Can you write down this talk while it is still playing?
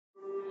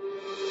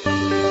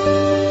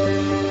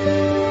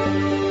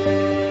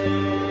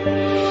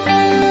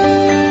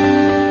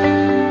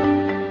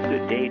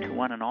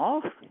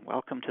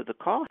welcome to the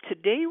call.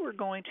 Today we're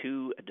going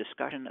to a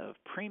discussion of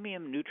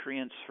premium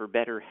nutrients for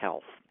better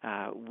health.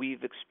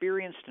 We've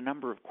experienced a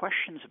number of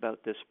questions about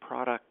this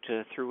product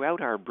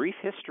throughout our brief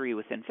history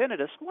with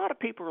Infinitus. A lot of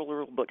people are a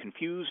little bit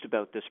confused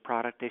about this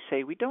product. They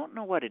say, we don't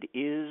know what it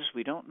is,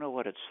 we don't know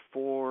what it's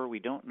for, we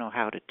don't know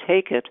how to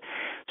take it.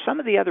 Some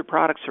of the other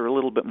products are a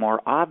little bit more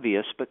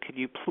obvious, but could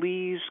you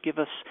please give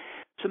us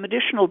some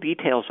additional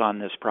details on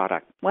this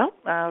product? Well,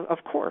 of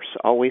course,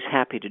 always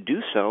happy to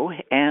do so,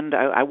 and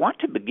I want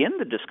to begin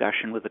the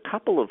discussion with a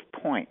couple of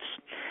points.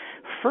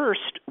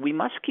 First, we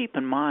must keep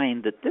in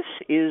mind that this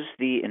is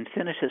the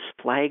Infinitus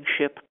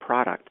flagship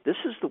product. This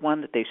is the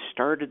one that they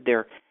started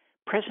their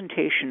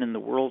presentation in the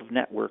world of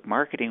network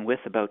marketing with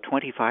about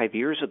 25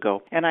 years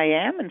ago, and I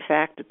am, in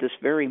fact, at this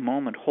very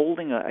moment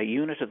holding a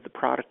unit of the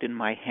product in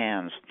my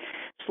hands.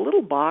 It's a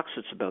little box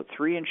that's about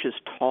 3 inches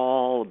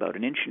tall, about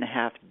 1.5 inches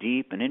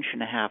deep, 1.5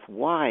 inches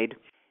wide,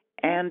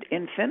 and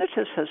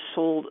Infinitus has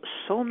sold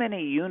so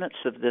many units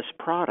of this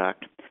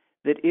product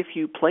that if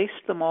you place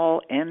them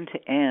all end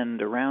to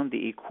end around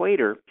the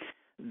equator,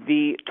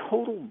 the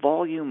total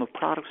volume of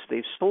products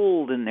they've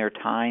sold in their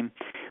time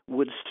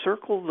would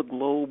circle the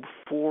globe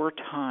 4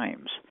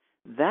 times.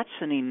 That's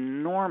an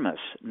enormous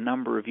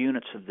number of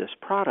units of this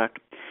product.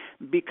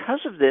 Because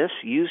of this,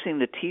 using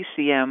the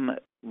TCM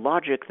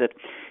logic that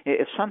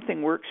if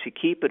something works, you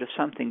keep it. If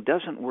something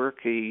doesn't work,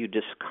 you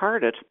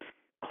discard it.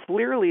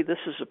 Clearly, this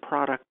is a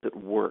product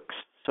that works.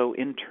 So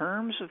in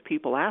terms of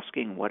people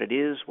asking what it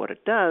is, what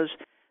it does,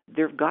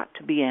 there've got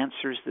to be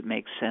answers that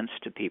make sense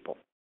to people.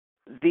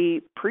 The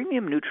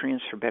Premium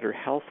Nutrients for Better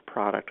Health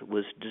product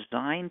was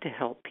designed to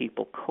help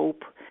people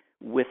cope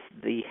with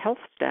the health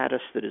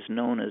status that is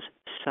known as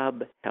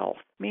sub-health.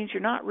 It means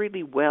you're not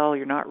really well,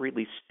 you're not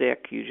really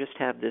sick, you just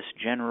have this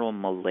general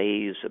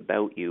malaise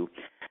about you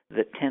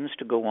that tends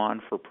to go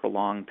on for a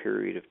prolonged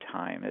period of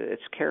time.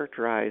 It's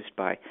characterized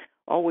by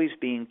always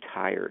being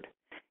tired.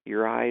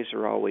 Your eyes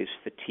are always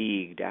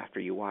fatigued after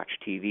you watch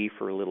TV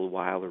for a little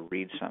while or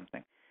read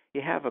something.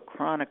 You have a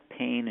chronic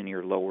pain in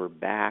your lower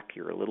back.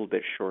 You're a little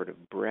bit short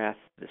of breath.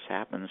 This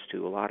happens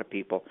to a lot of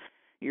people.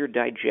 Your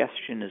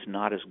digestion is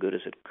not as good as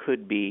it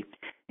could be.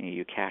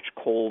 You catch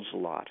colds a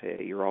lot.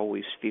 You're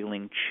always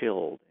feeling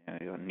chilled.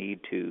 You need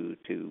to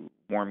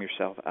warm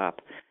yourself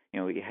up.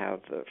 You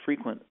have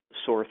frequent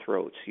sore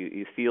throats.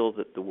 You feel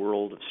that the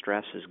world of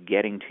stress is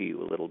getting to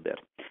you a little bit.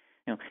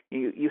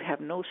 You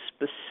have no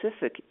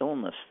specific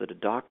illness that a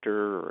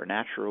doctor or a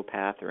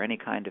naturopath or any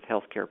kind of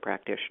healthcare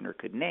practitioner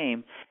could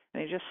name.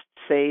 They just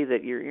say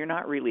that you're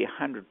not really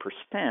 100%.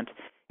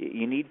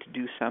 You need to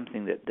do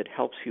something that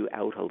helps you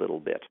out a little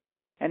bit.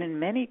 And in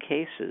many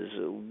cases,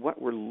 what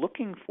we're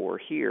looking for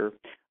here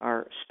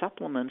are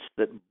supplements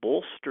that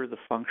bolster the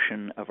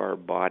function of our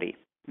body.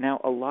 Now,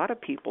 a lot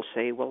of people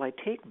say, well, I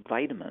take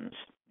vitamins.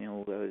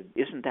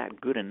 Isn't that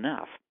good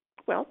enough?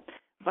 Well,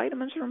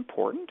 vitamins are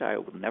important. I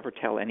will never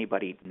tell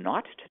anybody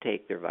not to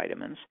take their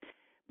vitamins,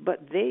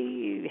 but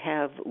they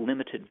have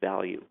limited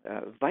value.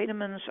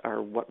 Vitamins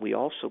are what we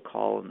also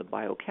call in the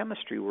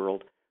biochemistry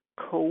world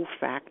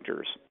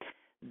cofactors.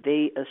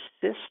 They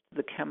assist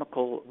the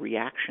chemical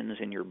reactions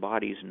in your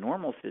body's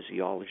normal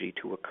physiology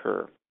to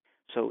occur.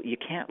 So you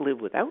can't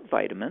live without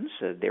vitamins.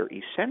 They're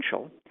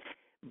essential,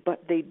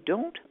 but they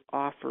don't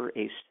offer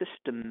a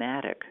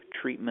systematic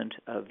treatment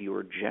of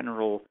your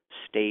general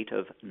state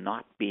of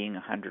not being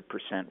 100%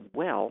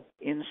 well.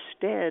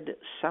 Instead,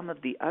 some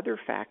of the other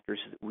factors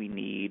that we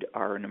need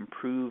are an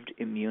improved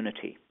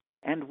immunity.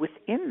 And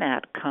within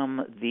that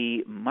come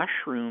the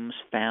mushrooms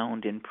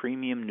found in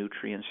Premium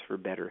Nutrients for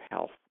Better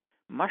Health.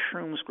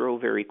 Mushrooms grow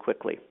very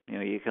quickly.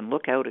 You can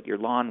look out at your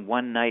lawn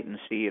one night and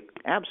see an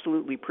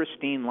absolutely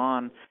pristine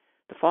lawn.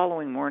 The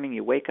following morning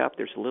you wake up,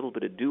 there's a little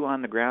bit of dew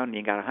on the ground, and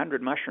you got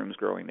 100 mushrooms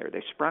growing there.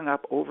 They sprung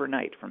up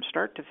overnight from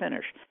start to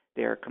finish.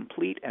 They are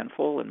complete and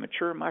full and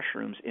mature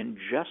mushrooms in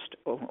just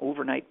an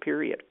overnight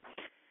period.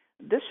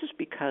 This is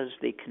because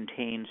they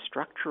contain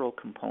structural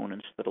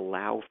components that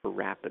allow for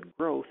rapid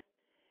growth,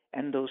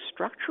 and those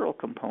structural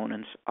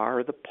components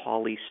are the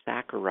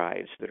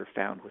polysaccharides that are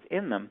found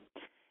within them,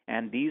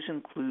 and these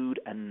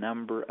include a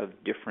number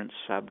of different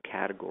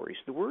subcategories.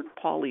 The word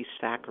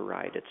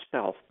polysaccharide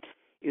itself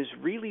is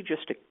really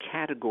just a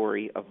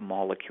category of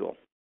molecule.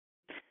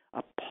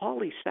 A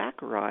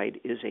polysaccharide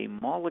is a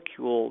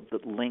molecule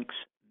that links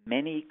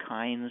many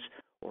kinds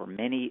or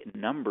many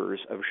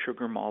numbers of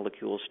sugar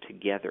molecules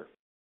together.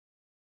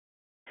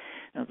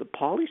 Now, the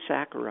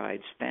polysaccharides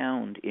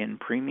found in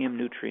Premium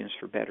Nutrients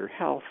for Better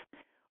Health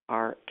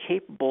are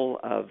capable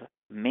of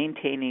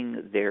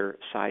maintaining their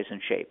size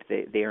and shape.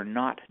 They are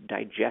not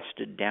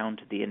digested down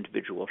to the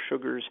individual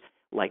sugars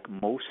like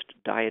most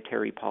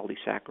dietary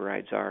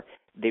polysaccharides are.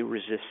 They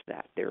resist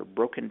that. They're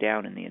broken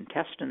down in the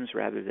intestines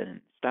rather than in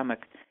the stomach.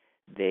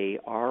 They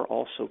are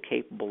also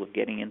capable of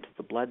getting into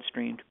the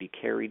bloodstream to be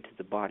carried to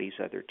the body's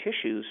other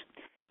tissues.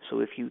 So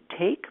if you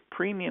take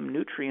Premium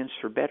Nutrients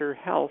for Better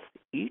Health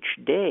each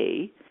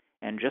day,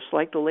 and just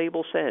like the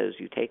label says,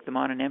 you take them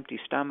on an empty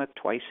stomach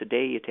twice a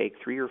day, you take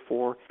 3 or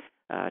 4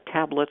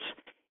 tablets,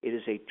 it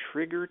is a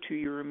trigger to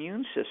your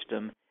immune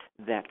system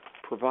that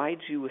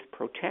provides you with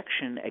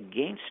protection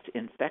against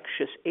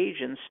infectious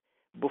agents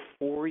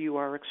before you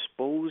are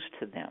exposed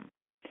to them.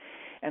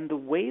 And the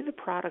way the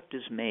product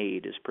is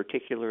made is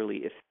particularly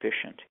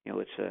efficient.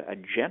 It's a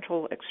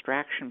gentle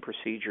extraction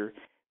procedure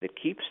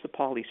that keeps the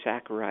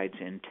polysaccharides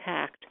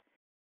intact.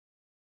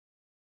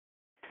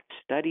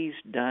 Studies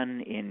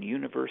done in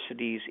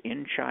universities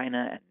in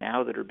China and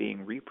now that are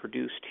being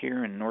reproduced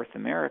here in North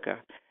America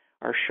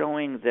are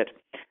showing that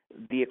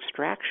the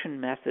extraction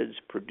methods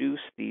produce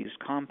these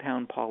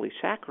compound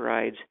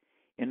polysaccharides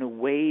in a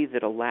way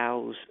that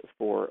allows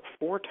for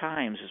 4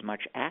 times as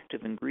much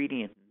active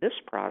ingredient in this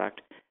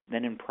product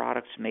than in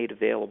products made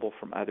available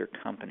from other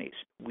companies.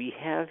 We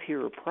have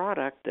here a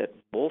product that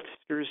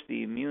bolsters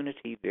the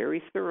immunity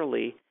very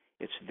thoroughly.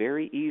 It's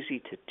very easy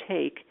to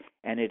take,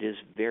 and it is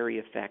very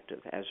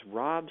effective. As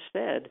Rob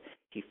said,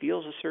 he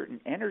feels a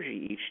certain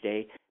energy each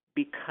day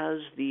because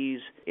these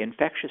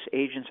infectious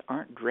agents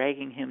aren't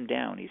dragging him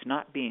down. He's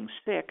not being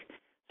sick,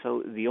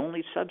 so the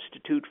only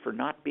substitute for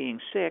not being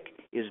sick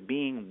is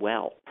being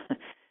well.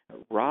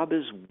 Rob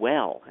is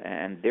well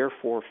and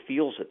therefore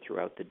feels it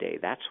throughout the day.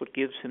 That's what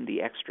gives him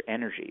the extra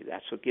energy.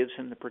 That's what gives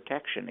him the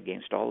protection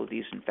against all of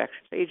these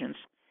infectious agents.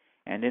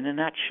 And in a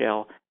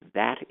nutshell,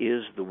 that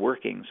is the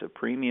workings of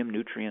premium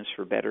nutrients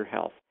for better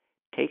health.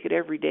 Take it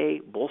every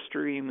day,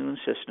 bolster your immune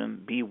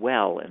system, be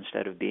well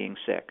instead of being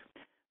sick.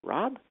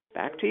 Rob,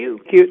 back to you.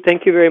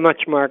 Thank you very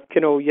much, Mark.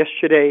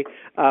 Yesterday,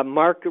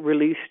 Mark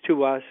released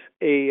to us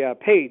a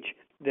page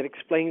that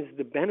explains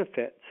the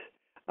benefits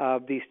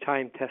of these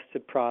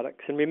time-tested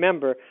products. And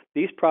remember,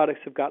 these products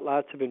have got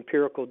lots of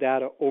empirical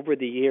data over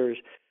the years.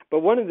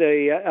 But one of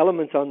the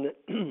elements on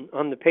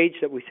the page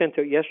that we sent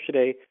out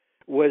yesterday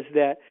was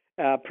that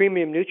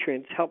premium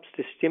nutrients helps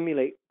to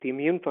stimulate the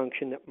immune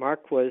function that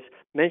Mark was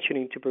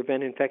mentioning to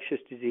prevent infectious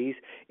disease.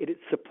 It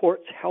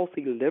supports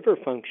healthy liver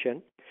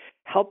function,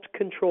 helps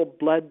control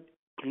blood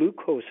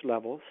glucose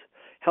levels,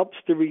 helps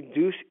to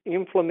reduce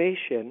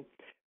inflammation,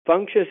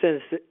 functions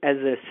as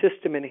a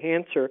system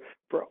enhancer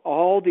for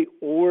all the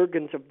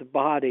organs of the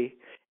body,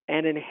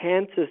 and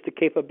enhances the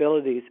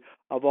capabilities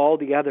of all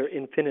the other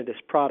Infinitus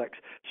products.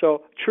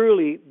 So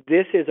truly,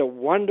 this is a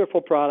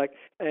wonderful product.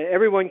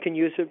 Everyone can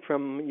use it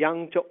from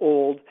young to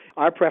old.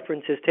 Our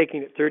preference is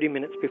taking it 30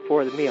 minutes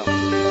before the meal.